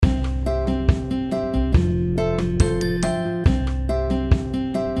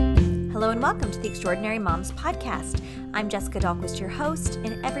and welcome to the Extraordinary Moms Podcast. I'm Jessica Dahlquist, your host,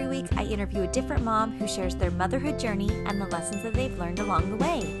 and every week I interview a different mom who shares their motherhood journey and the lessons that they've learned along the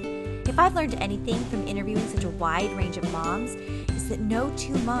way. If I've learned anything from interviewing such a wide range of moms, it's that no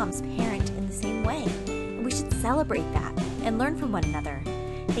two moms parent in the same way, and we should celebrate that and learn from one another.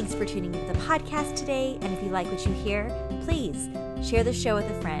 Thanks for tuning into the podcast today, and if you like what you hear, please share the show with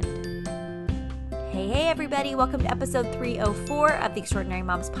a friend. Hey everybody, welcome to episode 304 of the Extraordinary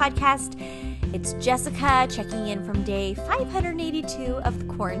Moms Podcast. It's Jessica checking in from day 582 of the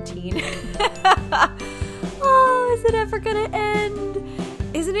quarantine. Oh, is it ever gonna end?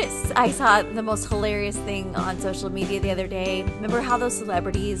 Isn't it? I saw the most hilarious thing on social media the other day. Remember how those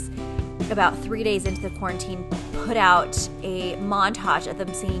celebrities, about 3 days into the quarantine, put out a montage of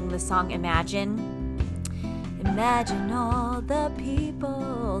them singing the song Imagine? Imagine all the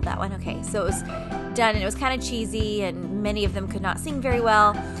people. That one, okay. So it was done, and it was kind of cheesy, and many of them could not sing very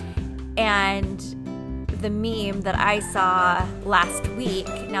well. And the meme that I saw last week,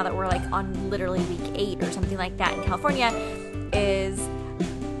 now that we're like on literally week 8 or something like that in California, is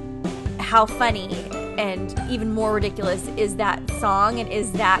how funny and even more ridiculous is that song and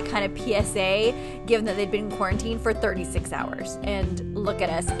is that kind of PSA, given that they'd been in quarantine for 36 hours. And look at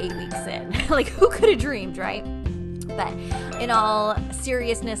us 8 weeks in. Like, who could have dreamed, right? But in all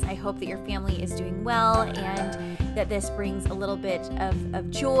seriousness, I hope that your family is doing well and that this brings a little bit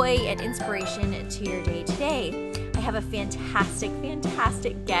of joy and inspiration to your day today. I have a fantastic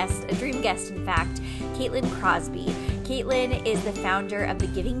guest, a dream guest, in fact, Caitlin Crosby. Caitlin is the founder of the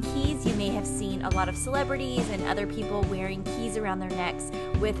Giving Keys. You may have seen a lot of celebrities and other people wearing keys around their necks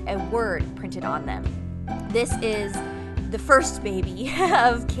with a word printed on them. This is the first baby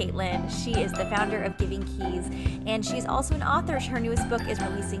of Caitlin. She is the founder of Giving Keys, and she's also an author. Her newest book is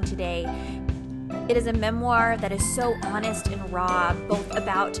releasing today. It is a memoir that is so honest and raw, both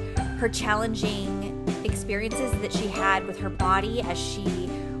about her challenging experiences that she had with her body as she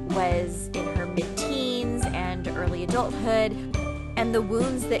was in her mid-teens and early adulthood, and the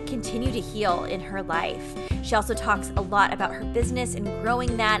wounds that continue to heal in her life. She also talks a lot about her business and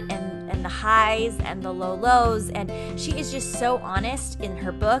growing that, and the highs and the low lows, and she is just so honest in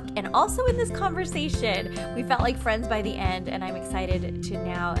her book and also in this conversation. We felt like friends by the end, and I'm excited to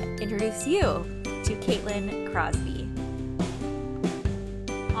now introduce you to Caitlin Crosby.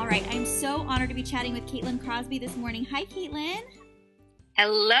 All right, I'm so honored to be chatting with Caitlin Crosby this morning. Hi, Caitlin.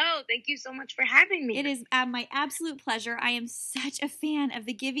 Hello. Thank you so much for having me. It is my absolute pleasure. I am such a fan of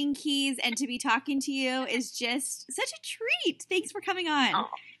the Giving Keys, and to be talking to you is just such a treat. Thanks for coming on. Oh,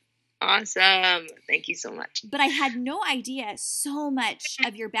 awesome. Thank you so much. But I had no idea so much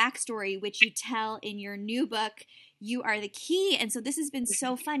of your backstory, which you tell in your new book, You Are the Key. And so this has been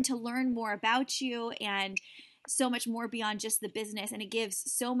so fun to learn more about you and so much more beyond just the business. And it gives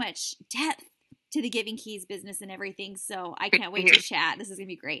so much depth to the Giving Keys business and everything. So I can't wait to chat. This is going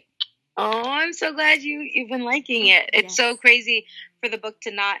to be great. Oh, I'm so glad you've been liking it. It's so crazy for the book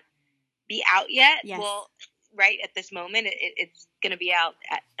to not be out yet. Yes. Well, right at this moment, it's going to be out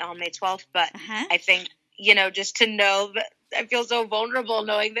on May 12th. But I think, just to know that I feel so vulnerable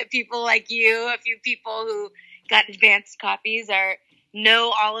knowing that people like you, a few people who got advanced copies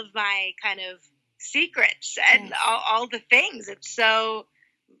know all of my kind of secrets and all the things.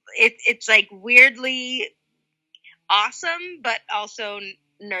 It's like weirdly awesome, but also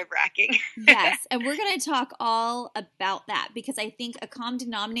nerve-wracking. Yes, and we're going to talk all about that because I think a common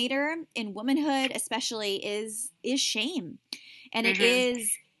denominator in womanhood especially is shame. And it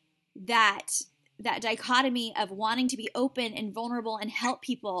is that dichotomy of wanting to be open and vulnerable and help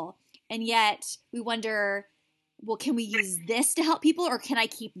people, and yet we wonder, well, can we use this to help people, or can I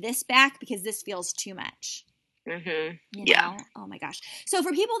keep this back because this feels too much? Mm-hmm. You know? Oh my gosh. So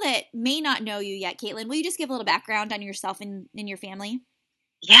for people that may not know you yet, Caitlin, will you just give a little background on yourself and your family?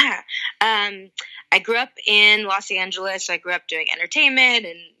 Yeah. I grew up in Los Angeles. I grew up doing entertainment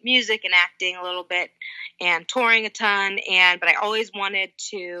and music and acting a little bit and touring a ton. But I always wanted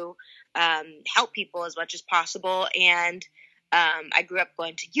to help people as much as possible. And I grew up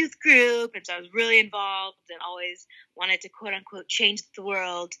going to youth group, and so I was really involved and always wanted to quote unquote change the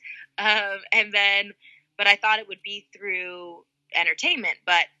world. But I thought it would be through entertainment,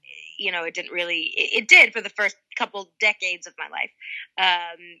 but it didn't really, it did for the first couple decades of my life.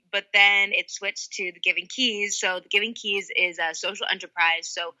 But then it switched to the Giving Keys. So the Giving Keys is a social enterprise.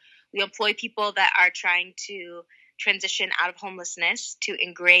 So we employ people that are trying to transition out of homelessness to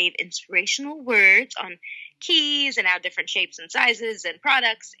engrave inspirational words on keys and out different shapes and sizes and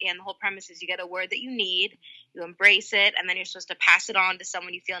products. And the whole premise is you get a word that you need you embrace it, and then you're supposed to pass it on to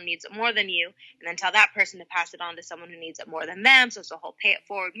someone you feel needs it more than you, and then tell that person to pass it on to someone who needs it more than them. So it's a whole pay it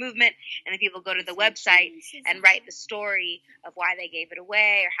forward movement, and then people go to the website and write the story of why they gave it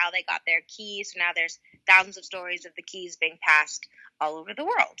away or how they got their keys. So now there's thousands of stories of the keys being passed all over the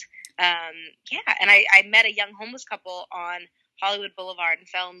world. And I met a young homeless couple on Hollywood Boulevard and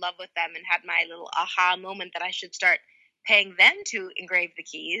fell in love with them and had my little aha moment that I should start paying them to engrave the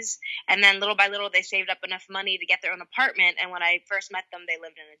keys. And then little by little, they saved up enough money to get their own apartment. And when I first met them, they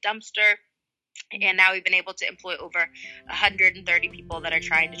lived in a dumpster. And now we've been able to employ over 130 people that are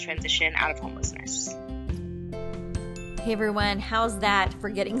trying to transition out of homelessness. Hey everyone, how's that for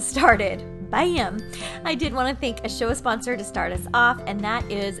getting started? Bam! I did want to thank a show sponsor to start us off, and that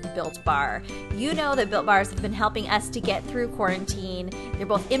is Built Bar. You know that Built Bars have been helping us to get through quarantine. They're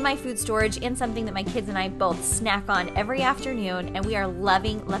both in my food storage and something that my kids and I both snack on every afternoon, and we are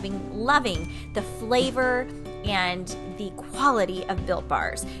loving, loving, loving the flavor and the quality of Built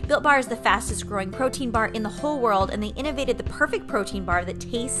Bars. Built Bar is the fastest growing protein bar in the whole world, and they innovated the perfect protein bar that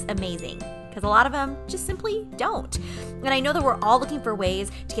tastes amazing, because a lot of them just simply don't. And I know that we're all looking for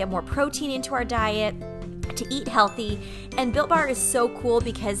ways to get more protein into our diet, to eat healthy, and Built Bar is so cool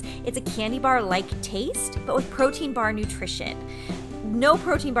because it's a candy bar-like taste, but with protein bar nutrition. No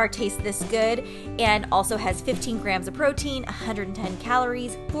protein bar tastes this good and also has 15 grams of protein, 110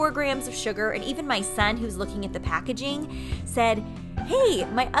 calories, 4 grams of sugar, and even my son, who's looking at the packaging, said, hey,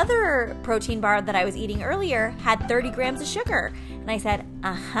 my other protein bar that I was eating earlier had 30 grams of sugar. And I said,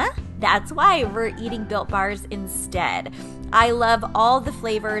 that's why we're eating Built Bars instead. I love all the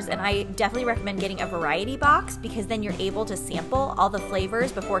flavors, and I definitely recommend getting a variety box because then you're able to sample all the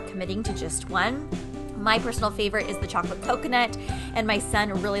flavors before committing to just one. My personal favorite is the chocolate coconut, and my son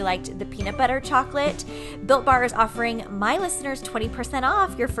really liked the peanut butter chocolate. Built Bar is offering my listeners 20%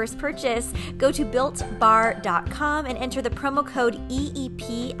 off your first purchase. Go to BuiltBar.com and enter the promo code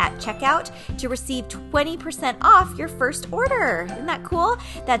EEP at checkout to receive 20% off your first order. Isn't that cool?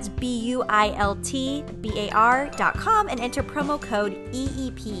 That's BuiltBar.com and enter promo code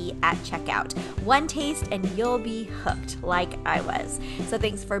EEP at checkout. One taste and you'll be hooked like I was. So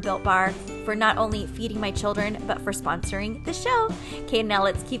thanks for Built Bar for not only feeding my children, but for sponsoring the show. Okay, now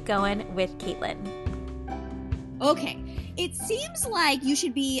let's keep going with Caitlin. Okay, it seems like you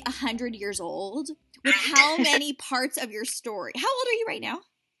should be 100 years old with how many parts of your story. How old are you right now?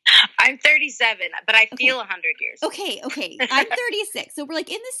 I'm 37, but I feel 100 years. Okay. I'm 36, so we're like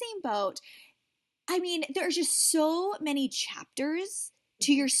in the same boat. I mean, there's just so many chapters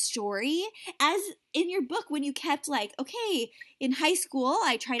to your story, as in your book when you kept like, okay, in high school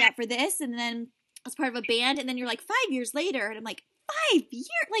I tried out for this, and then I was part of a band, and then you're like 5 years later, and I'm like, 5 years?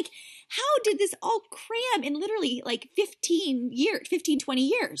 Like, how did this all cram in literally like 15, 20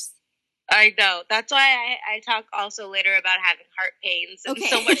 years? I know. That's why I talk also later about having heart pains and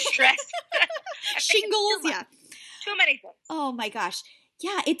so much stress. Shingles, yeah. Too many things. Oh my gosh.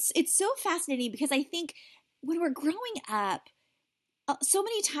 Yeah, it's so fascinating because I think when we're growing up, so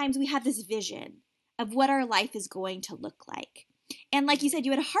many times we have this vision of what our life is going to look like. And like you said,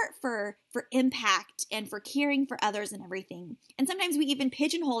 you had a heart for impact and for caring for others and everything. And sometimes we even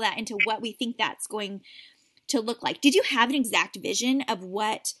pigeonhole that into what we think that's going to look like. Did you have an exact vision of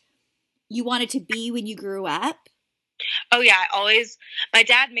what you wanted to be when you grew up? Oh yeah, my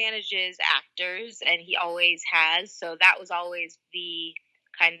dad manages actors, and he always has. So that was always the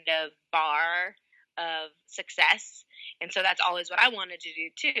kind of bar of success. And so that's always what I wanted to do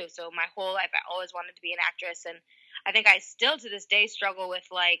too. So my whole life, I always wanted to be an actress. And I think I still to this day struggle with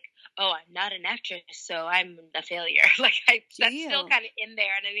like, oh, I'm not an actress, so I'm a failure. Like that's still kind of in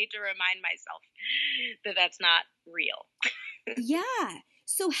there, and I need to remind myself that that's not real. Yeah.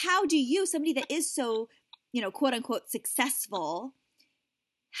 So how do you, somebody that is so, quote unquote successful,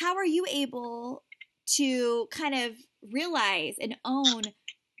 how are you able to kind of realize and own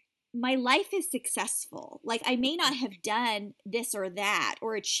my life is successful? Like I may not have done this or that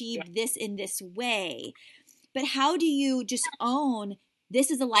or achieved this in this way, but how do you just own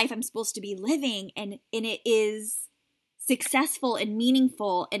this is the life I'm supposed to be living, and it is successful and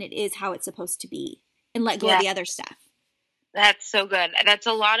meaningful, and it is how it's supposed to be, and let go of the other stuff? That's so good. That's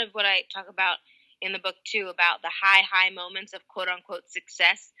a lot of what I talk about in the book too, about the high moments of quote unquote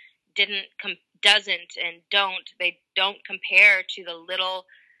success they don't compare to the little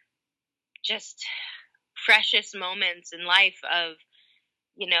just precious moments in life of,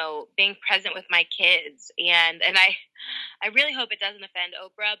 being present with my kids. And I really hope it doesn't offend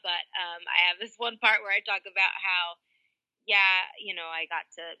Oprah, but I have this one part where I talk about how, I got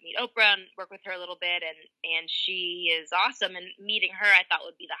to meet Oprah and work with her a little bit, and she is awesome. And meeting her, I thought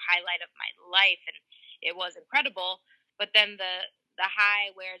would be the highlight of my life. it was incredible. But then the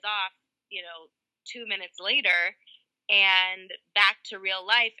high wears off, 2 minutes later, and back to real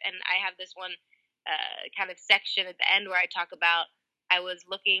life. And I have this one kind of section at the end where I talk about I was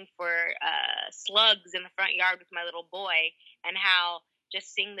looking for slugs in the front yard with my little boy, and how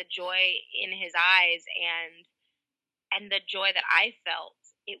just seeing the joy in his eyes and the joy that I felt,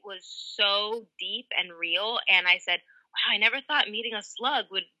 it was so deep and real. And I said, wow, I never thought meeting a slug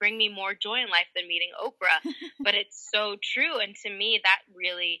would bring me more joy in life than meeting Oprah. But it's so true. And to me, that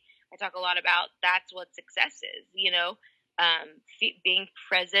really, I talk a lot about, that's what success is, being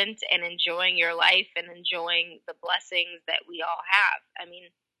present and enjoying your life and enjoying the blessings that we all have. I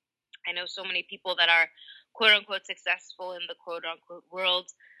mean, I know so many people that are quote unquote successful in the quote unquote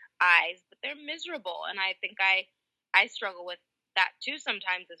world's eyes, but they're miserable. And I think I struggle with that too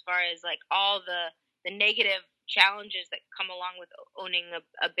sometimes, as far as like all the negative challenges that come along with owning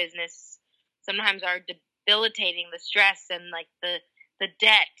a business sometimes are debilitating. The stress and like the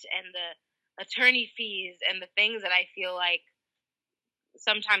debt and the attorney fees and the things that I feel like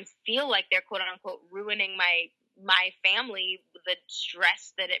sometimes feel like they're quote unquote ruining my family, the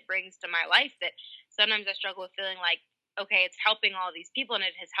stress that it brings to my life, that sometimes I struggle with feeling like, okay, it's helping all these people and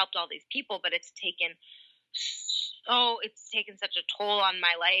it has helped all these people, but it's taken such a toll on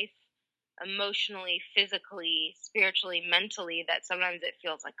my life, emotionally, physically, spiritually, mentally, that sometimes it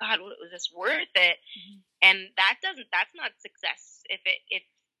feels like, God, was this worth it? Mm-hmm. And that's not success if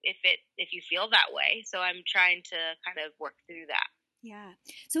you feel that way. So I'm trying to kind of work through that. Yeah.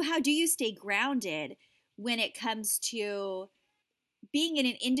 So how do you stay grounded when it comes to being in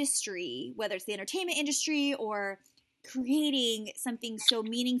an industry, whether it's the entertainment industry or creating something so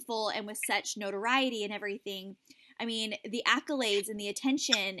meaningful and with such notoriety and everything? I mean, the accolades and the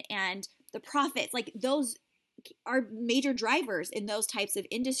attention and the profits, like those are major drivers in those types of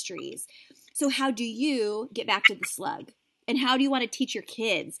industries. So how do you get back to the slug? And how do you want to teach your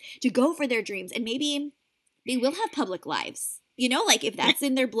kids to go for their dreams? And maybe they will have public lives, like if that's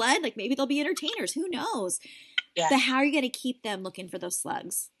in their blood, like maybe they'll be entertainers, who knows? Yeah. But how are you going to keep them looking for those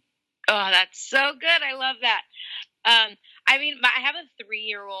slugs? Oh, that's so good. I love that. I mean, I have a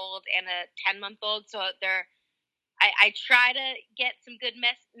 3-year-old and a 10-month-old, so I try to get some good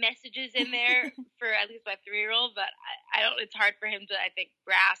messages in there for at least my 3-year-old, but I don't. It's hard for him to, I think,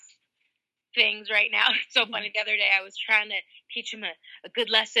 grasp things right now. It's so funny. The other day, I was trying to teach him a good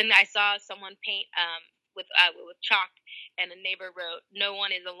lesson. I saw someone paint with chalk, and a neighbor wrote, "No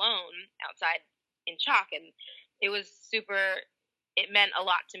one is alone" outside in chalk, and it was super. It meant a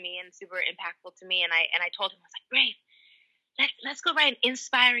lot to me and super impactful to me. And I told him, I was like, Brave, let's go write an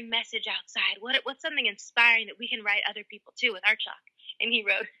inspiring message outside. What's something inspiring that we can write other people too with our chalk? And he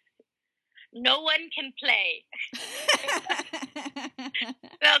wrote, "No one can play." So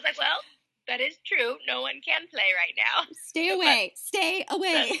I was like, well, that is true. No one can play right now. Stay away. Stay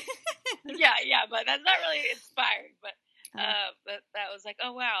away. Yeah, but that's not really inspiring. But that was like,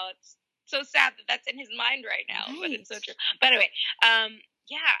 oh wow, it's so sad that that's in his mind right now. Right. But it's so true. But anyway,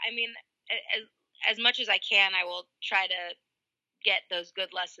 yeah, I mean, as much as I can, I will try to get those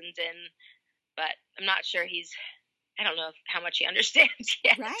good lessons in. But I'm not sure I don't know how much he understands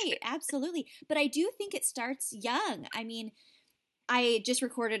yet. Right, absolutely. But I do think it starts young. I mean, I just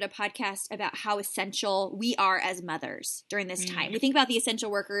recorded a podcast about how essential we are as mothers during this time. We think about the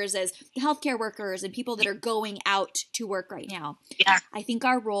essential workers as the healthcare workers and people that are going out to work right now. Yeah. I think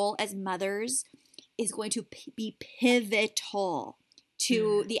our role as mothers is going to be pivotal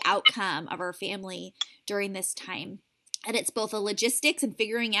to the outcome of our family during this time. And it's both a logistics and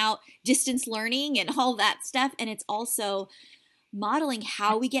figuring out distance learning and all that stuff. And it's also modeling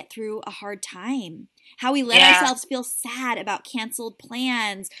how we get through a hard time, how we let ourselves feel sad about canceled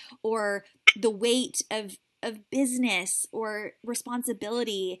plans or the weight of business or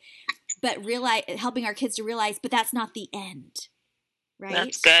responsibility, but helping our kids to realize, but that's not the end, right?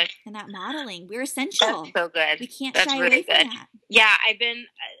 That's good. And that modeling, we're essential. That's so good. We can't That's shy really away from good. that. Yeah, I've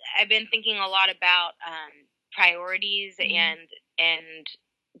been thinking a lot about priorities and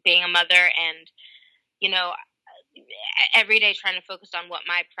being a mother, and every day trying to focus on what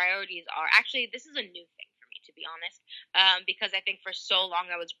my priorities are. Actually, this is a new thing for me, to be honest, because I think for so long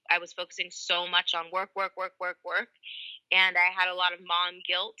I was focusing so much on work, and I had a lot of mom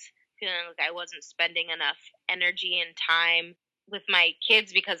guilt, feeling like I wasn't spending enough energy and time with my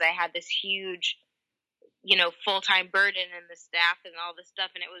kids because I had this huge, full-time burden and the staff and all this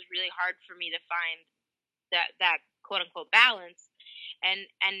stuff, and it was really hard for me to find that quote-unquote balance. And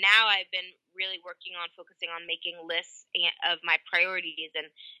now I've been really working on focusing on making lists of my priorities and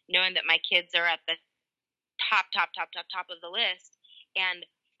knowing that my kids are at the top of the list. And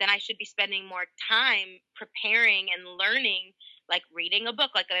then I should be spending more time preparing and learning, like reading a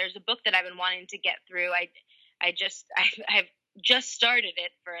book. Like there's a book that I've been wanting to get through. I've just started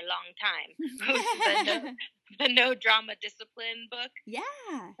it for a long time. the No Drama Discipline book. Yeah.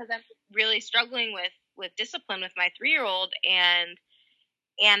 Because I'm really struggling with discipline with my 3-year-old and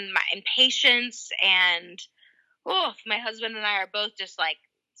my impatience, and my husband and I are both just like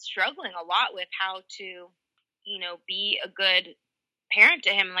struggling a lot with how to, be a good parent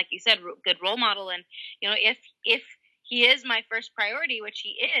to him. Like you said, good role model. And, if he is my first priority, which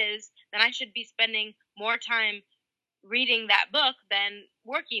he is, then I should be spending more time reading that book than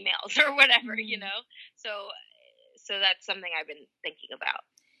work emails or whatever, So that's something I've been thinking about.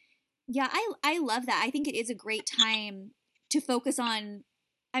 Yeah, I love that. I think it is a great time to focus on.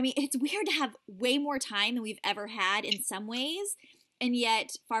 I mean, it's weird to have way more time than we've ever had in some ways, and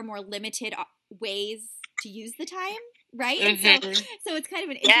yet far more limited ways to use the time, right? Mm-hmm. And so it's kind of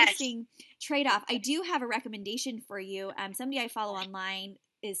an interesting trade-off. I do have a recommendation for you. Somebody I follow online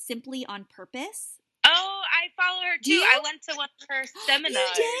is Simply on Purpose. Oh, I follow her too. I went to one of her seminars.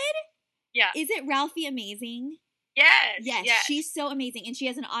 You did? Yeah. Is it Ralphie amazing? Yes. She's so amazing. And she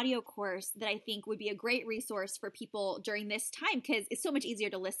has an audio course that I think would be a great resource for people during this time, because it's so much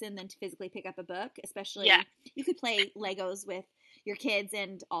easier to listen than to physically pick up a book, especially you could play Legos with your kids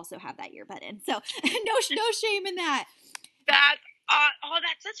and also have that earbud in. So no shame in that.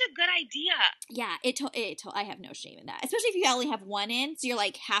 That's such a good idea. Yeah, I have no shame in that, especially if you only have one in, so you're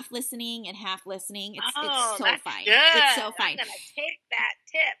like half listening and half listening. It's so fine. Good. It's so fine. I'm gonna take that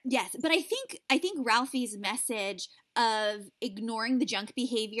tip. Yes, but I think Ralphie's message of ignoring the junk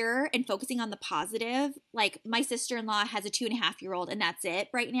behavior and focusing on the positive. Like my sister-in-law has a 2.5-year-old, and that's it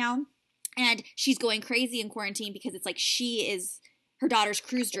right now, and she's going crazy in quarantine because it's like she is her daughter's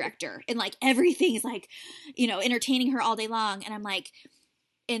cruise director, and like everything is like, entertaining her all day long. And I'm like,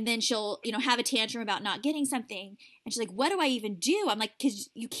 and then she'll, have a tantrum about not getting something. And she's like, what do I even do? I'm like, because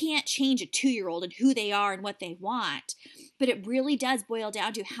you can't change a 2-year-old and who they are and what they want. But it really does boil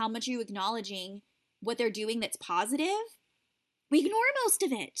down to how much are you acknowledging what they're doing that's positive. We ignore most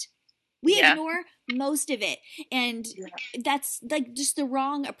of it. Ignore most of it. And that's like just the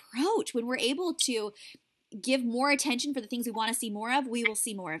wrong approach. When we're able to give more attention for the things we want to see more of, we will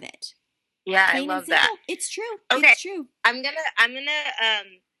see more of it. Yeah, I love that. It's true. Okay. It's true. I'm gonna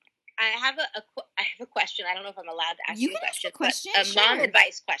I have a question. I don't know if I'm allowed to ask you a question. A mom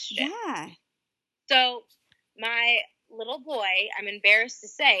advice question. Yeah. So my little boy, I'm embarrassed to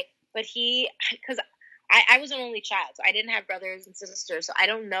say, but because I was an only child, so I didn't have brothers and sisters, so I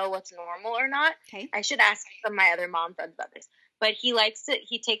don't know what's normal or not. Okay. I should ask some of my other mom friends about this. But he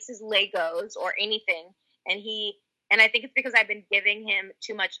takes his Legos or anything, and I think it's because I've been giving him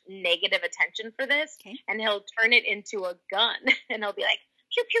too much negative attention for this, and he'll turn it into a gun, and he'll be like,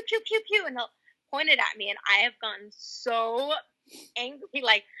 pew, pew, pew, pew, pew, and he'll point it at me, and I have gotten so angry,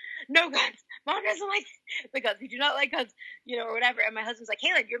 like, no guns, Mom doesn't like the guns, we do not like guns, or whatever, and my husband's like,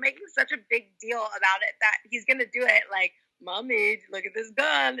 Kaylin, you're making such a big deal about it that he's gonna do it, like, Mommy, look at this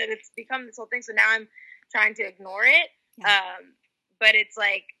gun, and it's become this whole thing, so now I'm trying to ignore it, but it's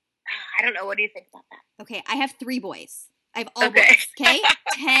like, I don't know. What do you think about that? Okay, I have 3 boys. I have all boys, okay?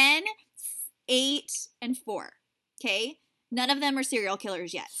 10, 8, and 4, okay? None of them are serial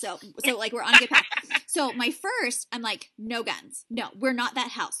killers yet. So like we're on a good path. So my first, I'm like, no guns. No, we're not that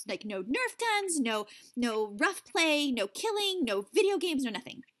house. Like no Nerf guns, no rough play, no killing, no video games, no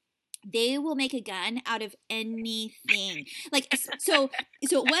nothing. They will make a gun out of anything. Like, so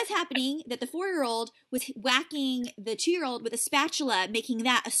it was happening that the 4-year-old was whacking the 2-year-old with a spatula, making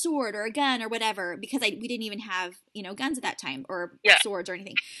that a sword or a gun or whatever, because we didn't even have, guns at that time or swords or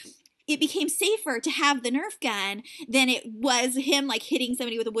anything. It became safer to have the Nerf gun than it was him like hitting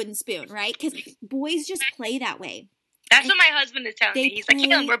somebody with a wooden spoon, right? Because boys just play that way. That's what my husband is telling me. He's like,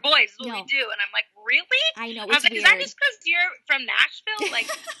 yeah, we're boys. This is what we do. And I'm like, really? I know. I was like, is that just because you're from Nashville? Like,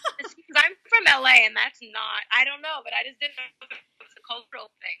 because I'm from LA and that's not, I don't know, but I just didn't know if it was a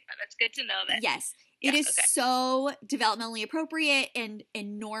cultural thing. But that's good to know that. Yes. It is so developmentally appropriate and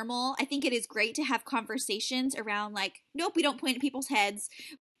normal. I think it is great to have conversations around like, nope, we don't point at people's heads.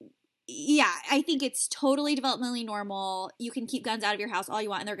 Yeah, I think it's totally developmentally normal. You can keep guns out of your house all you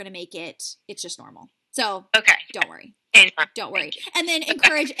want and they're going to make it. It's just normal. So don't worry. Don't worry. And then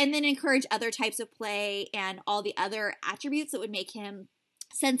encourage other types of play and all the other attributes that would make him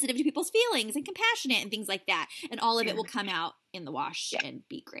sensitive to people's feelings and compassionate and things like that. And all of it will come out in the wash and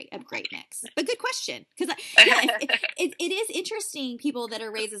be a great mix. But good question. Because it is interesting, people that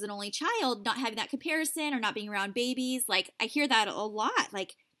are raised as an only child not having that comparison or not being around babies. Like I hear that a lot.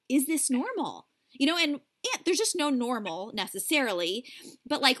 Like, is this normal? You know, and there's just no normal necessarily,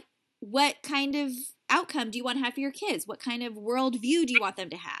 but like, what kind of outcome do you want to have for your kids? What kind of worldview do you want them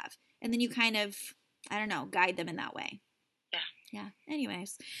to have? And then you kind of, I don't know, guide them in that way. Yeah.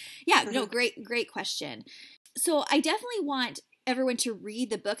 Anyways. Yeah, no, great question. So I definitely want everyone to read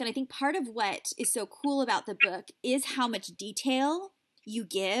the book. And I think part of what is so cool about the book is how much detail you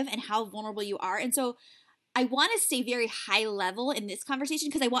give and how vulnerable you are. And so I want to stay very high level in this conversation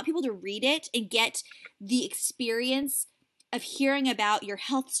because I want people to read it and get the experience of hearing about your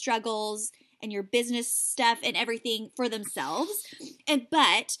health struggles and your business stuff and everything for themselves.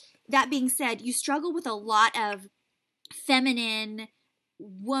 But that being said, you struggle with a lot of feminine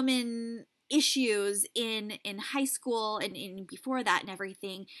woman issues in high school and in before that and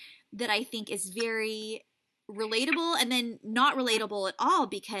everything that I think is very relatable, and then not relatable at all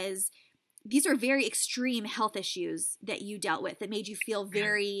because these are very extreme health issues that you dealt with that made you feel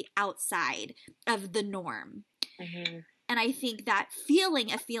very outside of the norm. Mm-hmm. And I think that feeling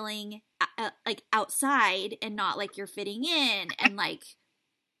like outside and not like you're fitting in and like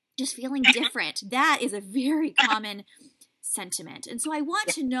just feeling different, that is a very common sentiment. And so I want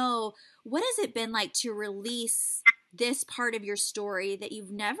to know, what has it been like to release this part of your story that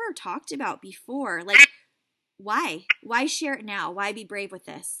you've never talked about before? Like, why? Why share it now? Why be brave with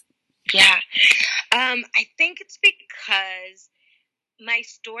this? Yeah. I think it's because my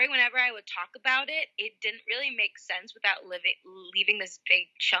story, whenever I would talk about it, it didn't really make sense without leaving this big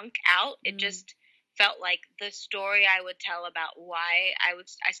chunk out. It just felt like the story I would tell about why I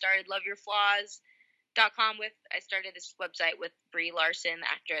started LoveYourFlaws.com I started this website with Brie Larson, the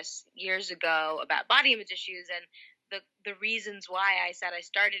actress, years ago about body image issues, and the reasons why I said I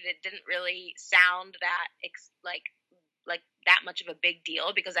started it didn't really sound that like that much of a big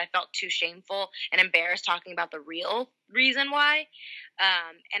deal because I felt too shameful and embarrassed talking about the real reason why.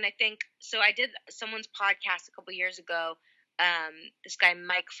 And I think, so I did someone's podcast a couple years ago, this guy,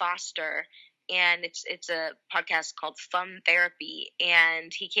 Mike Foster, and it's a podcast called Fun Therapy.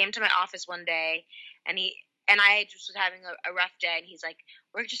 And he came to my office one day and I just was having a rough day, and he's like,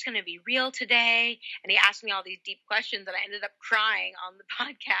 we're just going to be real today. And he asked me all these deep questions, and I ended up crying on the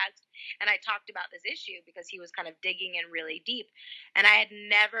podcast. And I talked about this issue because he was kind of digging in really deep. And I had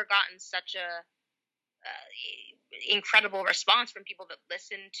never gotten such a incredible response from people that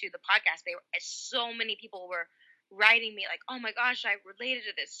listened to the podcast. So many people were writing me like, oh my gosh, I related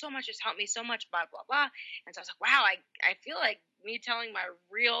to this so much. It's helped me so much, blah, blah, blah. And so I was like, wow, I feel like me telling my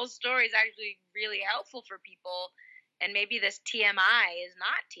real story is actually really helpful for people. And maybe this TMI is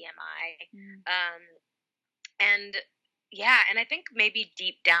not TMI. And yeah, and I think maybe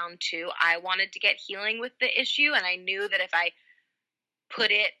deep down too, I wanted to get healing with the issue. And I knew that if I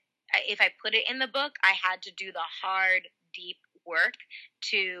put it in the book, I had to do the hard, deep work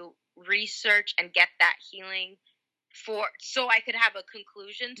to research and get that healing so I could have a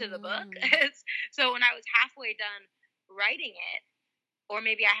conclusion to the book. So when I was halfway done writing it, or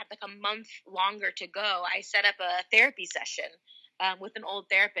maybe I had like a month longer to go, I set up a therapy session with an old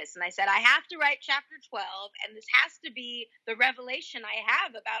therapist. And I said, I have to write chapter 12, and this has to be the revelation I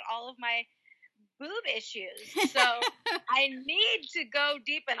have about all of my boob issues. So I need to go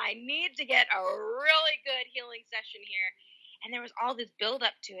deep, and I need to get a really good healing session here. And there was all this build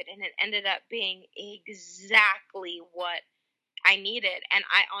up to it, and it ended up being exactly what I needed. And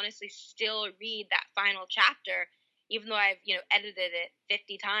I honestly still read that final chapter, even though I've, edited it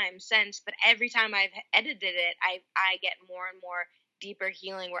 50 times since. But every time I've edited it, I get more and more deeper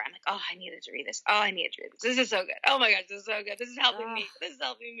healing where I'm like, oh, I needed to read this. Oh, I needed to read this. This is so good. Oh my gosh, this is so good. This is helping me. This is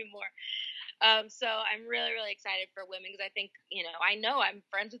helping me more. So I'm really, really excited for women because I think, I know I'm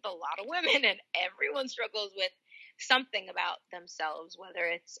friends with a lot of women, and everyone struggles with something about themselves, whether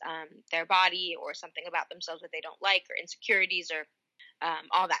it's their body or something about themselves that they don't like, or insecurities, or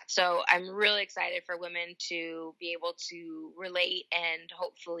all that. So I'm really excited for women to be able to relate and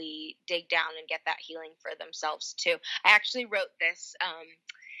hopefully dig down and get that healing for themselves too. I actually wrote this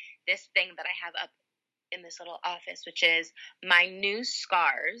thing that I have up in this little office, which is, my new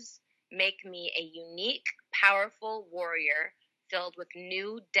scars make me a unique, powerful warrior filled with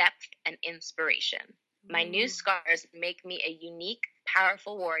new depth and inspiration. My new scars make me a unique,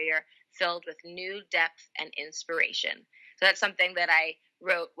 powerful warrior filled with new depth and inspiration. So that's something that I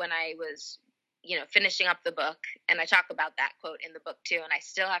wrote when I was, finishing up the book. And I talk about that quote in the book too. And I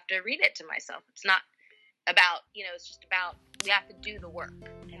still have to read it to myself. It's not about, it's just about, we have to do the work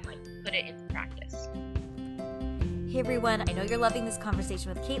and put it into practice. Hey everyone, I know you're loving this conversation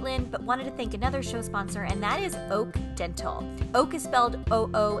with Caitlin, but wanted to thank another show sponsor, and that is Oak Dental. Oak is spelled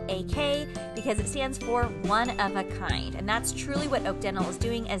O-O-A-K because it stands for one of a kind, and that's truly what Oak Dental is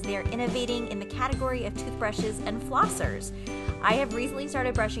doing as they're innovating in the category of toothbrushes and flossers. I have recently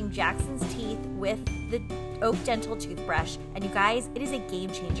started brushing Jackson's teeth with the Oak Dental toothbrush, and you guys, it is a game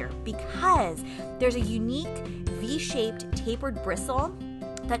changer because there's a unique V-shaped tapered bristle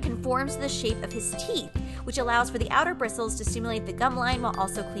that conforms to the shape of his teeth, which allows for the outer bristles to stimulate the gum line while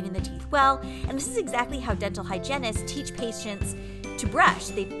also cleaning the teeth well. And this is exactly how dental hygienists teach patients to brush.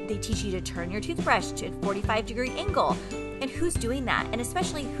 They teach you to turn your toothbrush to a 45-degree angle. And who's doing that? And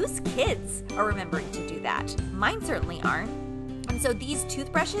especially whose kids are remembering to do that? Mine certainly aren't. And so these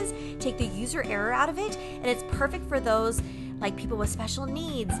toothbrushes take the user error out of it, and it's perfect for those like people with special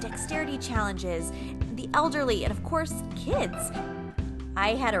needs, dexterity challenges, the elderly, and of course, kids.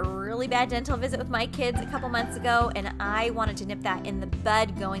 I had a really bad dental visit with my kids a couple months ago, and I wanted to nip that in the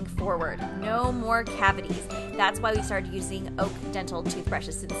bud going forward. No more cavities. That's why we started using Oak Dental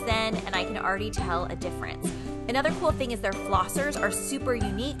toothbrushes since then, and I can already tell a difference. Another cool thing is their flossers are super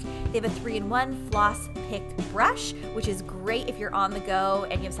unique. They have a 3-in-1 floss pick brush, which is great if you're on the go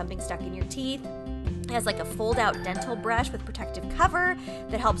and you have something stuck in your teeth. It has like a fold-out dental brush with protective cover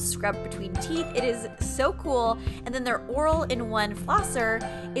that helps scrub between teeth. It is so cool. And then their all-in-one flosser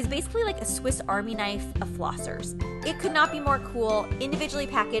is basically like a Swiss Army knife of flossers. It could not be more cool, individually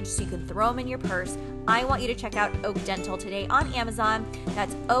packaged so you can throw them in your purse. I want you to check out Oak Dental today on Amazon.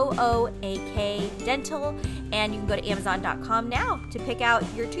 That's O-O-A-K Dental. And you can go to Amazon.com now to pick out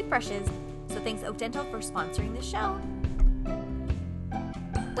your toothbrushes. So thanks, Oak Dental, for sponsoring the show.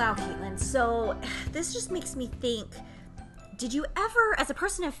 Wow, Caitlin. So this just makes me think, did you ever, as a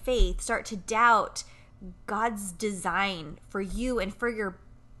person of faith, start to doubt God's design for you and for your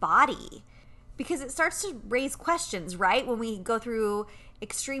body? Because it starts to raise questions, right? When we go through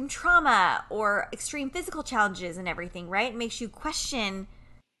extreme trauma or extreme physical challenges and everything, right? It makes you question.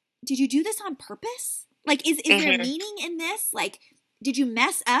 Did you do this on purpose? Like, is there meaning in this? Like, did you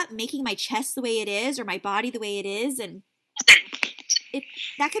mess up making my chest the way it is or my body the way it is? And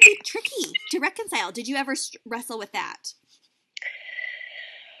that could be tricky to reconcile. Did you ever wrestle with that?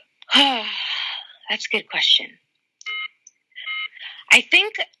 That's a good question. I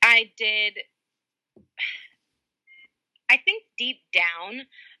think I did. I think deep down,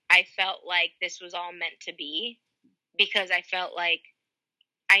 I felt like this was all meant to be because I felt like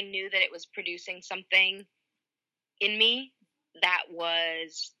I knew that it was producing something in me that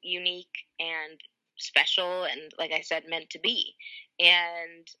was unique and special and, like I said, meant to be.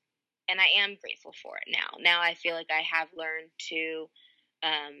 And I am grateful for it now. Now I feel like I have learned to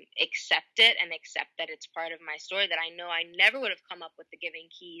accept it and accept that it's part of my story, that I know I never would have come up with the Giving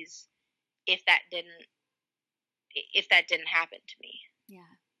Keys if that didn't happen to me.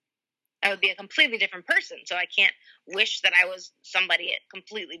 Yeah. I would be a completely different person. So I can't wish that I was somebody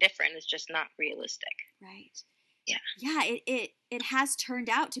completely different. It's just not realistic. Right. Yeah. Yeah. It has turned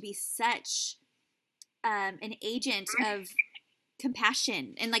out to be such an agent of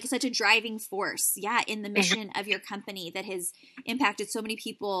compassion and like such a driving force. Yeah. In the mission of your company that has impacted so many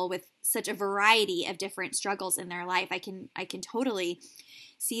people with such a variety of different struggles in their life. I can totally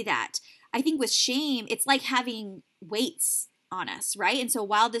see that. I think with shame, it's like having weights on us, right? And so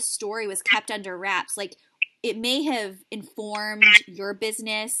while this story was kept under wraps, like it may have informed your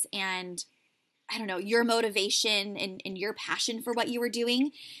business and I don't know, your motivation and your passion for what you were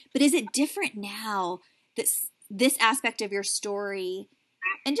doing. But is it different now that this aspect of your story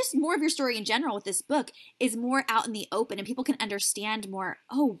and just more of your story in general with this book is more out in the open and people can understand more,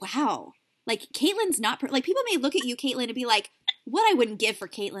 oh, wow. Like Caitlin's not, like people may look at you, Caitlin, and be like, what I wouldn't give for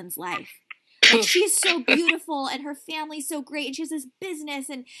Caitlin's life. Like she's so beautiful and her family's so great and she has this business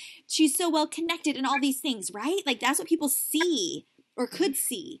and she's so well connected and all these things, right? Like that's what people see or could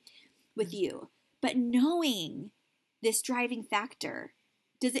see with you. But knowing this driving factor,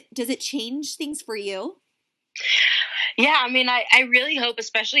 does it change things for you? Yeah, I mean, I really hope,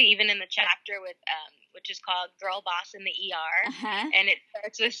 especially even in the chapter with which is called Girl Boss in the ER, and it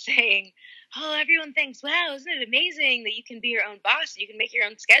starts with saying, oh, everyone thinks, wow, isn't it amazing that you can be your own boss, you can make your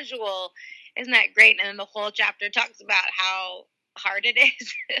own schedule, isn't that great? And then the whole chapter talks about how hard it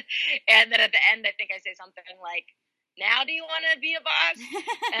is, and then at the end, I think I say something like, now do you want to be a boss?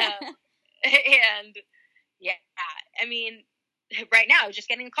 And yeah, I mean, right now, I was just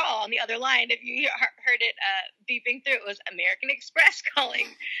getting a call on the other line. If you heard it beeping through, it was American Express calling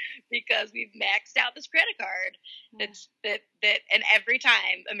because we've maxed out this credit card. And every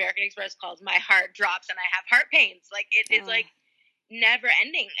time American Express calls, my heart drops and I have heart pains. Like it is like never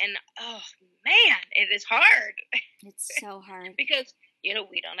ending. And oh man, it is hard. It's so hard. Because,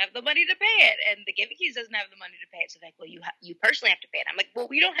 we don't have the money to pay it, and the Giving Keys doesn't have the money to pay it. So like, well, you personally have to pay it. I'm like, well,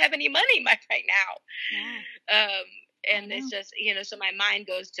 we don't have any money right now. Yeah. And it's just, so my mind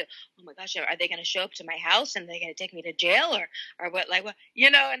goes to, oh my gosh, are they going to show up to my house and they're going to take me to jail or what, like, what,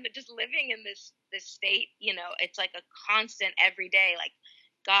 and just living in this state, it's like a constant every day, like,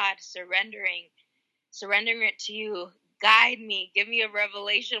 God, surrendering it to you. Guide me, give me a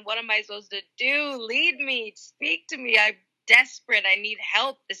revelation. What am I supposed to do? Lead me, speak to me. I'm desperate. I need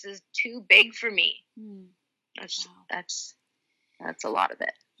help. This is too big for me. That's a lot of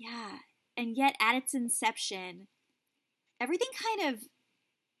it. Yeah. And yet at its inception, everything kind of,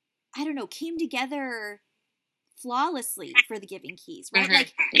 I don't know, came together flawlessly for the Giving Keys, right? Mm-hmm.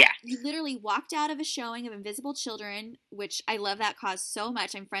 Like, you literally walked out of a showing of Invisible Children, which I love that cause so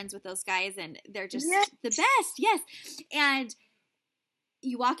much. I'm friends with those guys, and they're just the best. Yes. And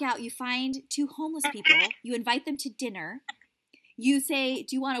you walk out, you find 2 homeless people, you invite them to dinner. You say,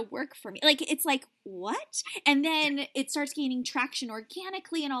 do you want to work for me? Like, it's like, what? And then it starts gaining traction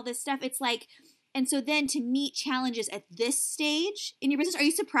organically and all this stuff. It's like, and so then to meet challenges at this stage in your business, are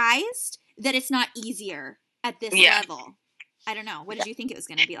you surprised that it's not easier at this level? I don't know. What did you think it was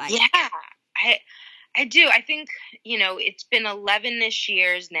going to be like? Yeah, I do. I think, it's been 11-ish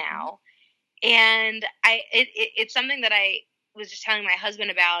years now. And it's something that I was just telling my husband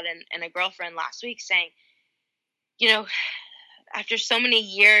about and a girlfriend last week, saying, after so many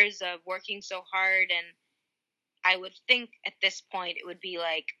years of working so hard, and I would think at this point it would be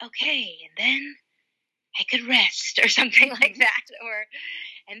like, okay, and then I could rest or something like that.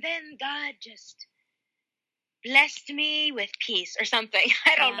 And then God just blessed me with peace or something.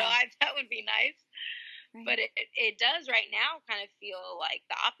 I don't know. That would be nice. Right. But it does right now kind of feel like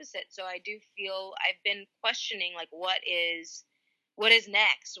the opposite. So I do feel I've been questioning, like, what is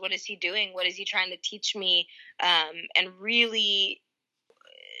next? What is he doing? What is he trying to teach me? And really,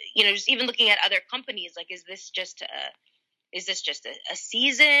 just even looking at other companies, like, is this just a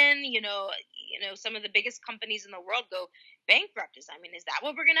season? Some of the biggest companies in the world go bankrupt. Is that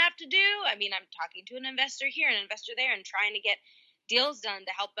what we're going to have to do? I'm talking to an investor here, an investor there, and trying to get deals done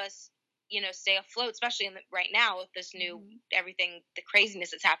to help us, stay afloat, especially right now with this new, everything, the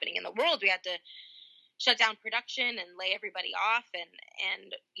craziness that's happening in the world. We had to shut down production and lay everybody off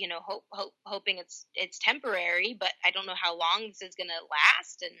and hoping it's temporary, but I don't know how long this is going to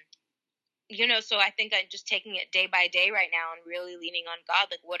last. And, so I think I'm just taking it day by day right now and really leaning on God.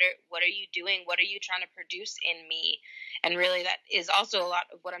 Like, what are you doing? What are you trying to produce in me? And really that is also a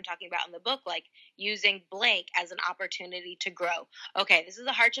lot of what I'm talking about in the book, like using blank as an opportunity to grow. Okay, this is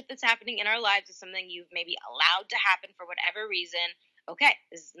a hardship that's happening in our lives. It's something you've maybe allowed to happen for whatever reason. Okay,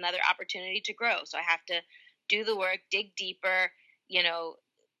 this is another opportunity to grow. So I have to do the work, dig deeper,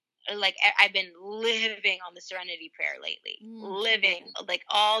 like I've been living on the serenity prayer lately, living like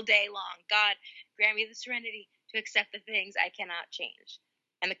all day long. God, grant me the serenity to accept the things I cannot change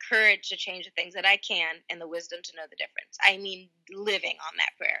and the courage to change the things that I can and the wisdom to know the difference. Living on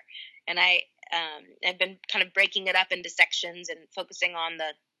that prayer. And I've been kind of breaking it up into sections and focusing on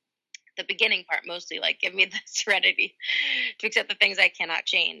the beginning part mostly, like, give me the serenity to accept the things I cannot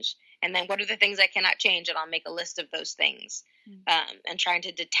change. And then what are the things I cannot change? And I'll make a list of those things, and trying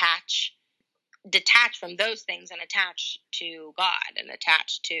to detach from those things and attach to God and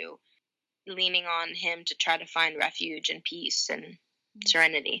attach to leaning on him to try to find refuge and peace and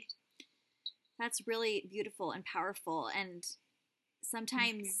serenity. That's really beautiful and powerful. And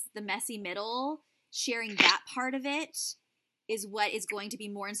sometimes the messy middle, sharing that part of it is what is going to be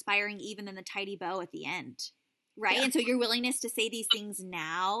more inspiring even than the tidy bow at the end. Right? Yeah. And so your willingness to say these things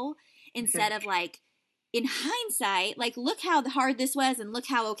now instead of like, in hindsight, like, look how hard this was and look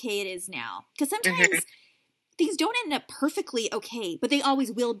how okay it is now. Because sometimes things don't end up perfectly okay, but they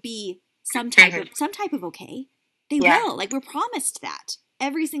always will be some type of okay. They will. Like, we're promised that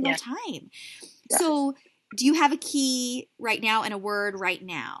every single time. Yeah. So do you have a key right now and a word right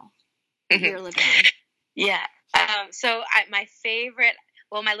now that you're living on? Yeah. So my favorite,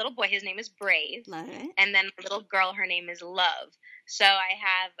 my little boy, his name is Brave. Love it. And then my little girl, her name is Love. So I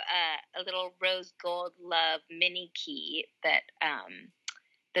have a little rose gold love mini key that I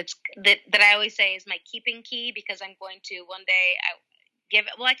always say is my keeping key, because I'm going to one day give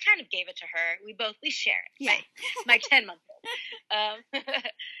it. Well, I kind of gave it to her. We share it. Yeah. My 10-month-old.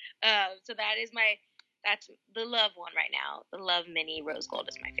 So that's the love one right now. The love mini rose gold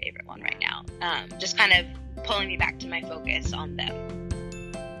is my favorite one right now. Just kind of pulling me back to my focus on them.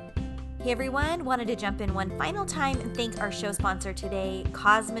 Hey everyone, wanted to jump in one final time and thank our show sponsor today,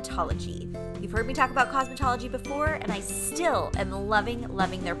 Cosmetology. You've heard me talk about Cosmetology before, and I still am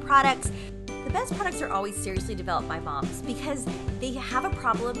loving their products. best products are always seriously developed by moms because they have a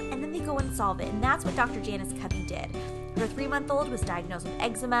problem and then they go and solve it. And that's what Dr. Janice Covey did. Her 3-month-old was diagnosed with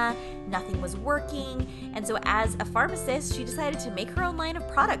eczema, nothing was working, and so as a pharmacist, she decided to make her own line of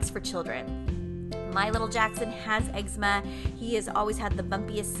products for children. My little Jackson has eczema. He has always had the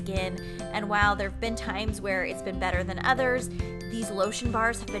bumpiest skin, and while there have been times where it's been better than others, these lotion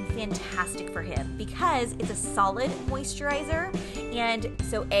bars have been fantastic for him because it's a solid moisturizer, and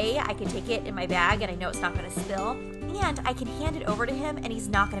so I can take it in my bag and I know it's not going to spill, and I can hand it over to him and he's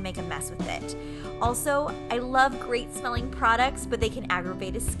not going to make a mess with it. Also, I love great smelling products, but they can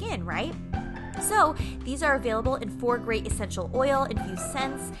aggravate his skin, right? So these are available in 4 great essential oil infused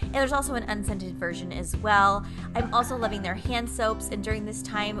scents, and there's also an unscented version as well. I'm also loving their hand soaps, and during this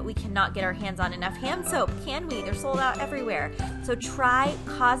time, we cannot get our hands on enough hand soap, can we? They're sold out everywhere. So try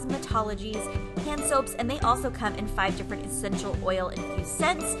Cosmetology's hand soaps, and they also come in 5 different essential oil infused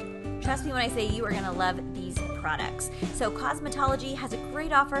scents. Trust me when I say you are going to love these products. So Cosmetology has a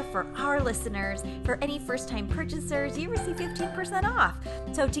great offer for our listeners. For any first-time purchasers, you receive 15% off.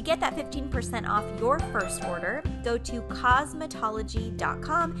 So to get that 15% off your first order, go to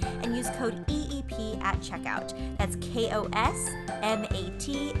cosmetology.com and use code EEP at checkout. That's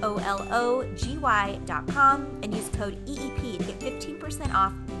KOSMATOLOGY.com and use code EEP to get 15%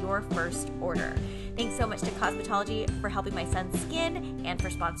 off your first order. Thanks so much to Cosmetology for helping my son's skin and for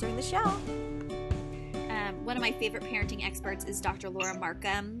sponsoring the show. One of my favorite parenting experts is Dr. Laura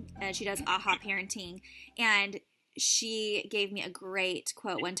Markham, and she does AHA Parenting, and she gave me a great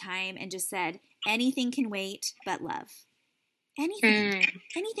quote one time and just said, anything can wait but love. Anything.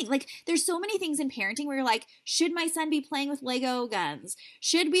 Anything. Like, there's so many things in parenting where you're like, should my son be playing with Lego guns?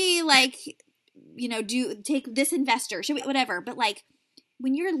 Should we, like, take this investor? Should we, whatever. But, like,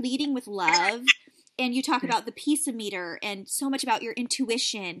 when you're leading with love and you talk about the Peace-O-Meter and so much about your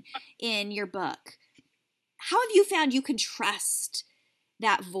intuition in your book, how have you found you can trust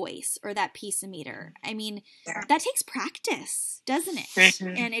that voice or that Peace-O-Meter? I mean, that takes practice, doesn't it?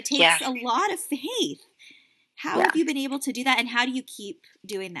 Mm-hmm. And it takes a lot of faith. How have you been able to do that, and how do you keep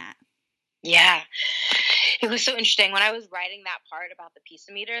doing that? Yeah. It was so interesting. When I was writing that part about the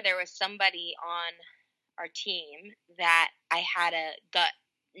Peace-O-Meter, there was somebody on our team that I had a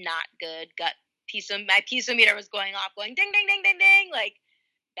my Peace-O-Meter was going off, going ding, ding, ding, ding, ding, like,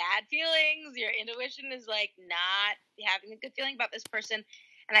 bad feelings. Your intuition is like not having a good feeling about this person,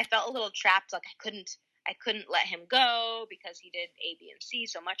 and I felt a little trapped. Like I couldn't let him go because he did A, B, and C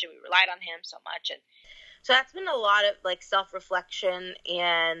so much, and we relied on him so much. And so that's been a lot of like self-reflection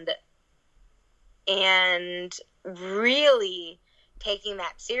and really taking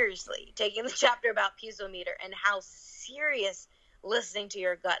that seriously, taking the chapter about Peace-O-Meter and how serious listening to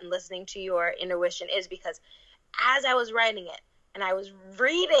your gut and listening to your intuition is, because as I was writing it, and I was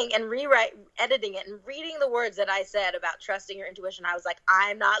reading and editing it and reading the words that I said about trusting your intuition, I was like,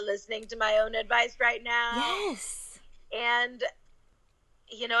 I'm not listening to my own advice right now. Yes. And,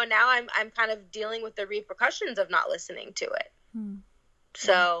 now I'm kind of dealing with the repercussions of not listening to it.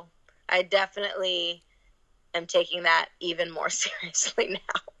 So I definitely am taking that even more seriously now.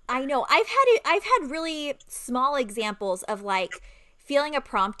 I know. I've had really small examples of like feeling a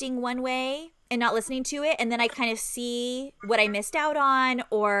prompting one way and not listening to it, and then I kind of see what I missed out on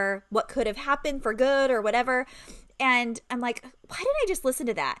or what could have happened for good or whatever, and I'm like, why didn't I just listen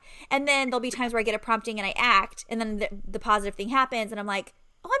to that? And then there'll be times where I get a prompting and I act, and then the positive thing happens, and I'm like,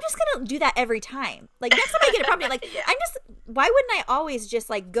 oh, I'm just gonna do that every time. Like next time I get a prompting, like why wouldn't I always just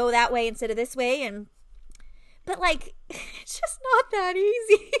like go that way instead of this way? But like, it's just not that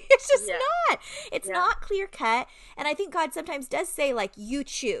easy. It's just not. It's not clear cut. And I think God sometimes does say, like, you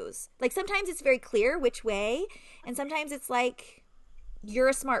choose. Like, sometimes it's very clear which way. And sometimes it's like, you're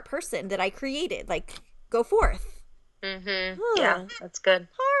a smart person that I created. Like, go forth. Mm-hmm. Yeah, that's good.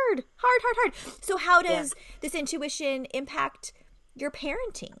 Hard. So how does this intuition impact your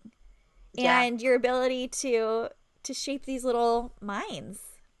parenting and your ability to shape these little minds?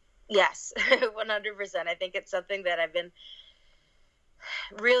 Yes, 100%. I think it's something that I've been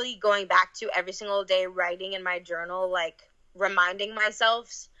really going back to every single day, writing in my journal, like reminding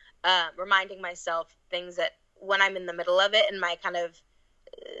myself things that when I'm in the middle of it and my kind of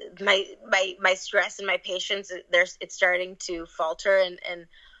my stress and my patience, it's starting to falter, and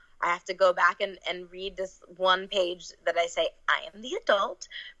I have to go back and read this one page that I say, I am the adult,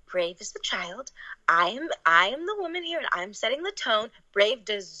 Brave is the child. I am the woman here, and I'm setting the tone. Brave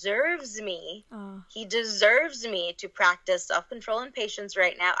deserves me. Oh. He deserves me to practice self-control and patience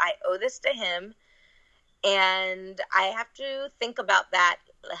right now. I owe this to him, and I have to think about that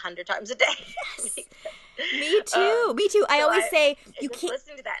 100 times a day. Yes. Me too. I always say you can't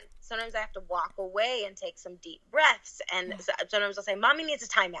listen to that. sometimes I have to walk away and take some deep breaths. And sometimes I'll say, Mommy needs a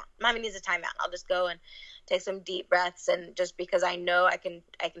timeout. Mommy needs a timeout. I'll just go and take some deep breaths. And just because I know I can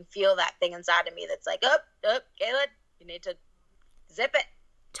feel that thing inside of me that's like, oh, Kayla, you need to zip it.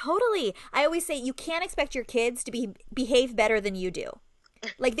 Totally. I always say you can't expect your kids to behave better than you do.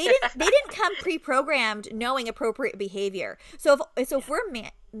 Like they didn't come pre-programmed knowing appropriate behavior. So if we're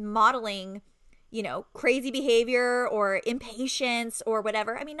modeling, you know, crazy behavior or impatience or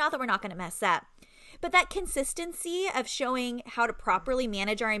whatever, I mean, not that we're not going to mess up, but that consistency of showing how to properly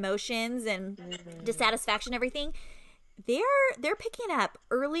manage our emotions and dissatisfaction, everything, they're picking up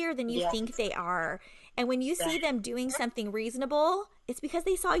earlier than you think they are. And when you see them doing something reasonable, it's because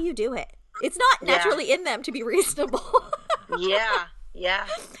they saw you do it. It's not naturally in them to be reasonable. Yeah.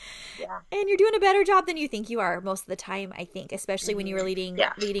 And you're doing a better job than you think you are most of the time, I think, especially when you were leading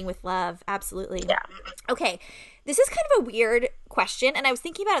with love. Absolutely. Yeah. Okay. This is kind of a weird question, and I was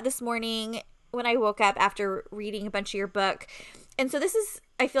thinking about it this morning when I woke up after reading a bunch of your book. And so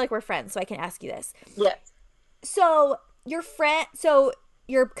I feel like we're friends, so I can ask you this. Yes. So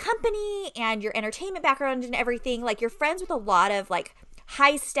your company and your entertainment background and everything, like you're friends with a lot of like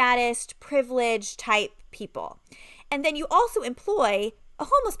high status, privileged type people. And then you also employ a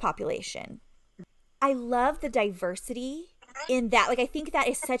homeless population. I love the diversity in that. Like, I think that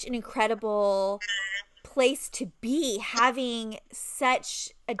is such an incredible place to be, having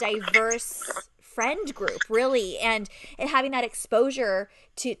such a diverse friend group, really, and having that exposure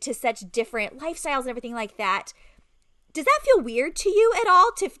to such different lifestyles and everything like that. Does that feel weird to you at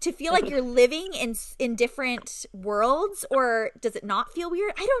all, to feel like you're living in different worlds, or does it not feel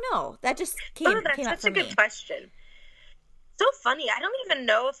weird? I don't know. That just came up for me. That's such a good question. So funny. I don't even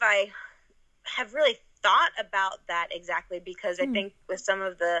know if I have really thought about that exactly, because I think with some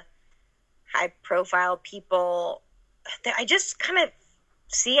of the high profile people, I just kind of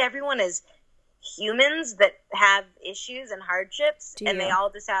see everyone as humans that have issues and hardships, and they all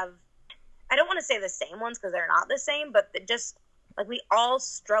just have, I don't want to say the same ones because they're not the same, but just like we all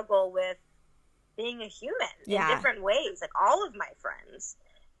struggle with being a human in different ways. Like all of my friends,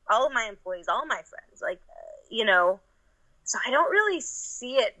 all of my employees, all my friends, like, you know, so I don't really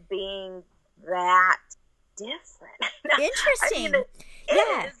see it being that different. Interesting. I mean,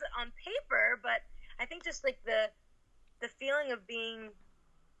 it is on paper, but I think just like the feeling of being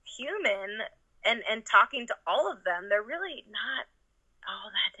human and talking to all of them, they're really not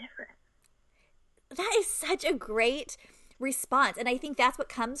all that different. That is such a great response. And I think that's what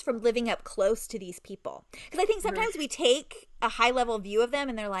comes from living up close to these people. Because I think sometimes we take a high level view of them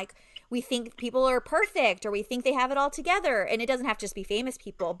and they're like, we think people are perfect or we think they have it all together. And it doesn't have to just be famous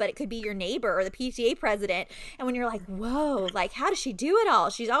people, but it could be your neighbor or the PTA president. And when you're like, whoa, like, how does she do it all?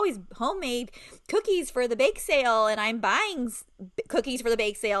 She's always homemade cookies for the bake sale and I'm buying cookies for the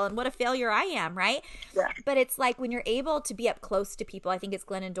bake sale, and what a failure I am, right? Yeah. But it's like when you're able to be up close to people, I think it's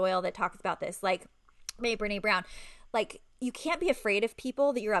Glennon Doyle that talks about this, like maybe Brene Brown, like you can't be afraid of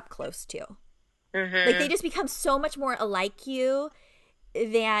people that you're up close to. Like they just become so much more alike you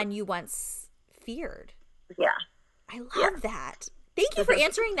than you once feared. Yeah. I love that. Thank you for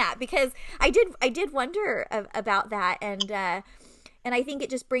answering that, because I did wonder about that, and I think it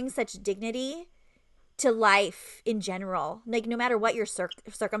just brings such dignity to life in general. Like no matter what your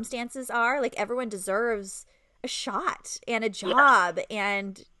circumstances are, like everyone deserves a shot and a job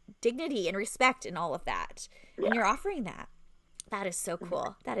and dignity and respect and all of that. Yeah. And you're offering that. That is so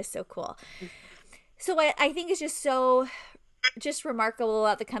cool. That is so cool. So I think it's just remarkable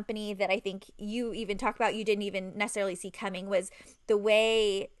about the company that I think you even talk about, you didn't even necessarily see coming, was the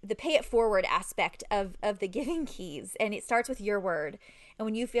way, the pay it forward aspect of the Giving Keys. And it starts with your word. And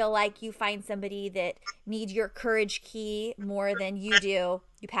when you feel like you find somebody that needs your courage key more than you do,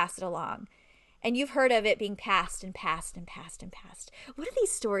 you pass it along. And you've heard of it being passed and passed and passed and passed. What do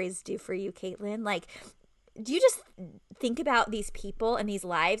these stories do for you, Caitlin? Like, do you just think about these people and these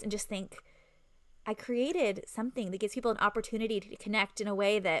lives and just think, I created something that gives people an opportunity to connect in a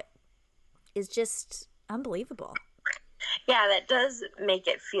way that is just unbelievable? Yeah, that does make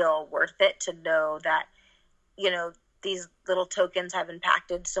it feel worth it to know that, you know, these little tokens have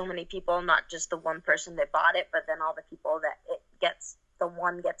impacted so many people, not just the one person that bought it, but then all the people that the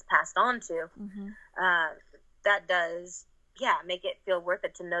one gets passed on to. That does, make it feel worth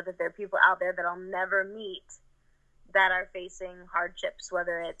it to know that there are people out there that I'll never meet that are facing hardships,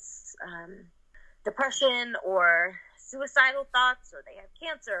 whether it's depression or suicidal thoughts, or they have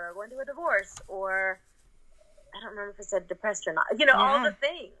cancer or going through a divorce, or I don't remember if I said depressed or not, all the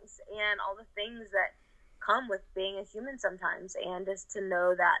things that come with being a human sometimes. And just to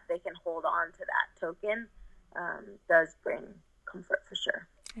know that they can hold on to that token does bring comfort for sure.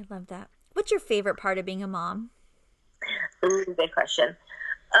 I love that. What's your favorite part of being a mom? Ooh, good question.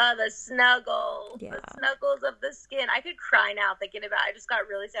 The snuggles. Yeah. The snuggles of the skin. I could cry now thinking about I just got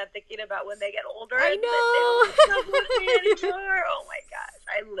really sad thinking about when they get older. I and know. they don't snuggle with me anymore. Oh my gosh.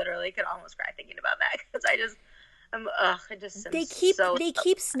 I literally could almost cry thinking about that because they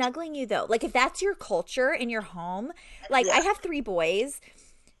keep snuggling you though. Like if that's your culture in your home, like I have 3 boys.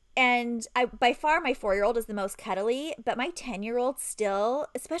 And by far, my 4-year-old is the most cuddly, but my 10-year-old still,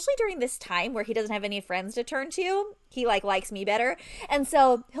 especially during this time where he doesn't have any friends to turn to, he likes me better. And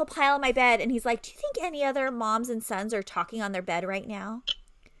so he'll pile on my bed and he's like, do you think any other moms and sons are talking on their bed right now?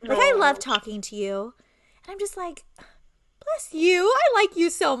 Like, I love talking to you. And I'm just like, bless you. I like you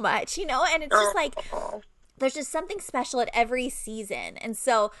so much, And it's just like, there's just something special at every season. And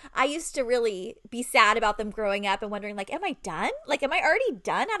so I used to really be sad about them growing up and wondering, like, am I done? Like, am I already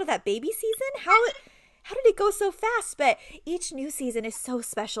done out of that baby season? How did it go so fast? But each new season is so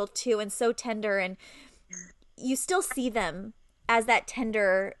special too and so tender. And you still see them as that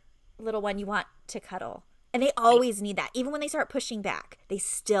tender little one you want to cuddle. And they always need that. Even when they start pushing back, they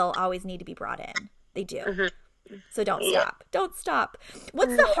still always need to be brought in. They do. Mm-hmm. So don't stop. Don't stop.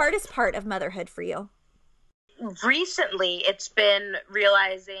 What's the hardest part of motherhood for you? Recently, it's been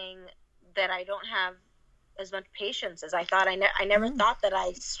realizing that I don't have as much patience as I thought. I never thought that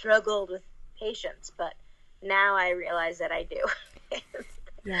I struggled with patience, but now I realize that I do.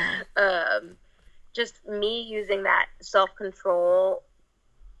 Just me using that self-control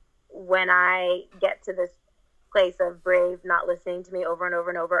when I get to this place of Brave not listening to me over and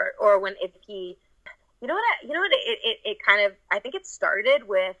over and over, or when if he, it kind of, I think it started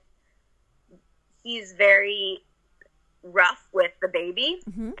with, he's very rough with the baby.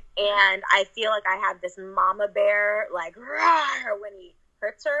 Mm-hmm. And I feel like I have this mama bear, like, rawr, when he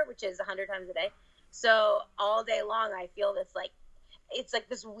hurts her, which is 100 times a day. So all day long, I feel this, like, it's like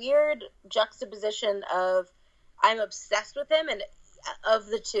this weird juxtaposition of I'm obsessed with him. And of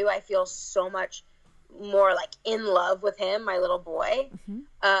the two, I feel so much more like in love with him, my little boy. Mm-hmm.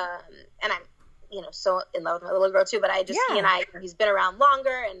 And I'm, so in love with my little girl too, but he and I, he's been around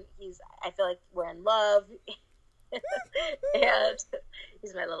longer and I feel like we're in love. And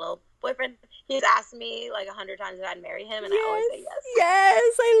he's my little boyfriend. He's asked me like 100 times if I'd marry him, and I always say yes.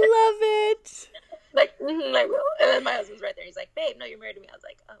 Yes, I love it. Like, I will. And then my husband's right there. He's like, babe, no, you're married to me. I was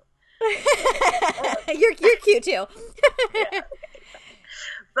like, oh. You're cute too. Yeah, okay.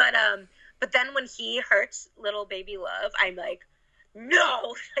 But then when he hurts little baby Love, I'm like,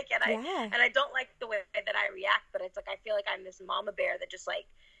 no, and I don't like the way that I react, but it's like I feel like I'm this mama bear that just like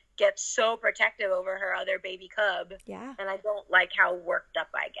gets so protective over her other baby cub, and I don't like how worked up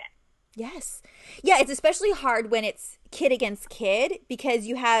I get. Yes, yeah, it's especially hard when it's kid against kid because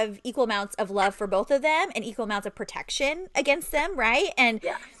you have equal amounts of love for both of them and equal amounts of protection against them, right? And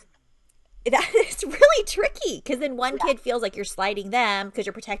it's really tricky because then one kid feels like you're slighting them because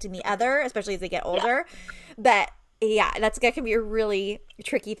you're protecting the other, especially as they get older. But that can be a really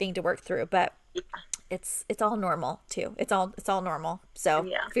tricky thing to work through, but it's all normal too. It's all normal. So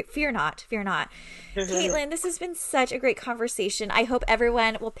fear not. Caitlin, this has been such a great conversation. I hope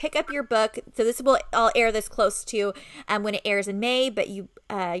everyone will pick up your book. So I'll air this close to when it airs in May, but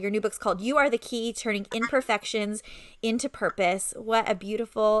your new book's called You Are the Key, Turning Imperfections into Purpose. What a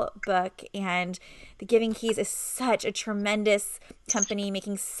beautiful book. And The Giving Keys is such a tremendous company,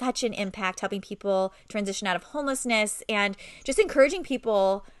 making such an impact, helping people transition out of homelessness and just encouraging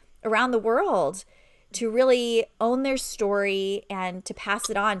people around the world to really own their story and to pass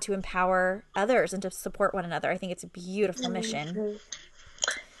it on to empower others and to support one another. I think it's a beautiful mission.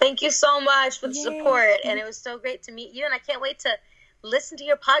 Thank you so much for the support. And it was so great to meet you. And I can't wait to listen to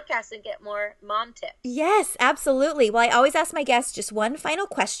your podcast and get more mom tips. Yes, absolutely. Well, I always ask my guests just one final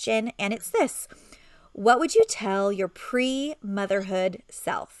question, and it's this. What would you tell your pre-motherhood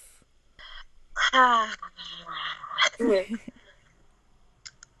self? I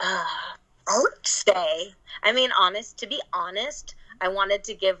would say, to be honest, I wanted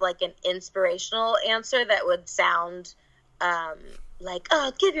to give like an inspirational answer that would sound like,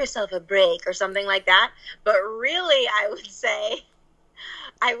 oh, give yourself a break or something like that. But really, I would say,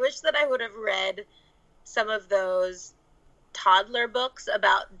 I wish that I would have read some of those toddler books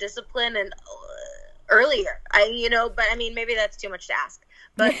about discipline and earlier. But maybe that's too much to ask.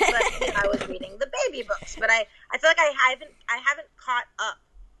 But I was reading the baby books. But I feel like I haven't caught up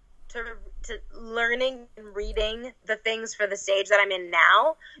to learning and reading the things for the stage that I'm in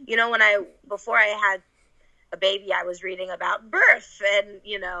now. Before I had a baby, I was reading about birth and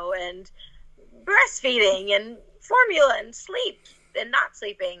breastfeeding and formula and sleep and not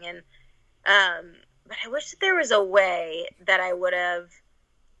sleeping. And, but I wish that there was a way that I would have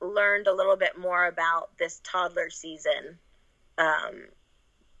learned a little bit more about this toddler season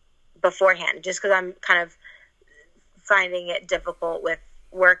beforehand, just because I'm kind of finding it difficult with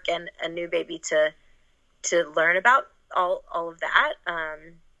work and a new baby to learn about all of that.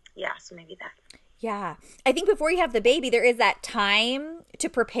 So maybe that. Yeah. I think before you have the baby, there is that time to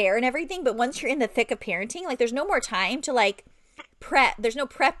prepare and everything. But once you're in the thick of parenting, like there's no more time to like prep. There's no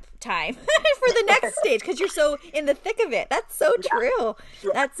prep time for the next stage because you're so in the thick of it. That's so true.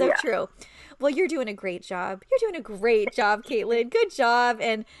 That's so true. Well, you're doing a great job. You're doing a great job, Caitlin. Good job.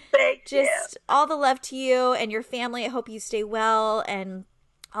 And just all the love to you and your family. I hope you stay well and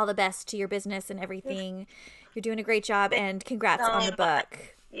all the best to your business and everything. You're doing a great job and congrats on the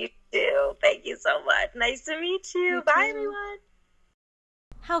book. You too. Thank you so much. Nice to meet you. Bye, everyone.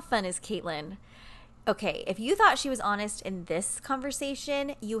 How fun is Caitlin? Okay, if you thought she was honest in this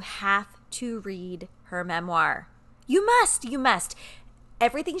conversation, you have to read her memoir. You must.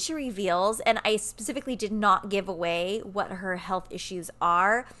 Everything she reveals, and I specifically did not give away what her health issues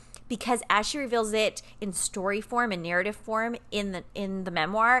are, because as she reveals it in story form and narrative form in the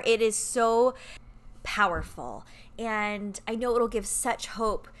memoir, it is so powerful. And I know it'll give such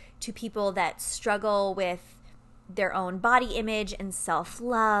hope to people that struggle with their own body image and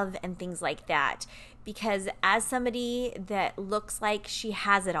self-love and things like that. Because as somebody that looks like she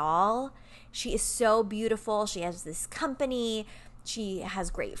has it all, she is so beautiful. She has this company. She has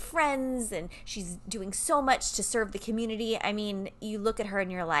great friends, and she's doing so much to serve the community. I mean, you look at her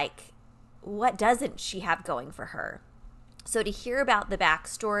and you're like, what doesn't she have going for her? So to hear about the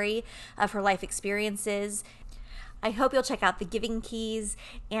backstory of her life experiences, I hope you'll check out The Giving Keys,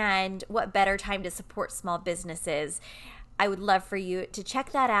 and what better time to support small businesses. I would love for you to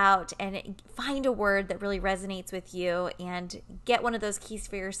check that out and find a word that really resonates with you and get one of those keys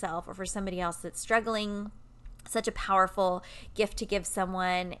for yourself or for somebody else that's struggling. Such a powerful gift to give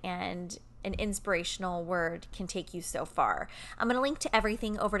someone, and an inspirational word can take you so far. I'm going to link to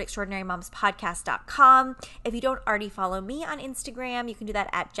everything over at extraordinarymomspodcast.com. If you don't already follow me on Instagram, you can do that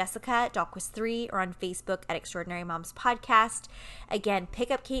at Jessica Dahlquist3 or on Facebook at Extraordinary Moms Podcast. Again,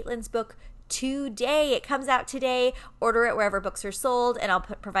 pick up Caitlin's book today. It comes out today. Order it wherever books are sold, and I'll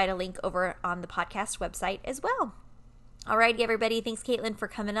provide a link over on the podcast website as well. All right, everybody. Thanks, Caitlin, for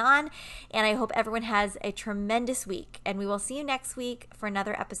coming on. And I hope everyone has a tremendous week. And we will see you next week for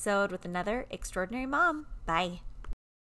another episode with another extraordinary mom. Bye.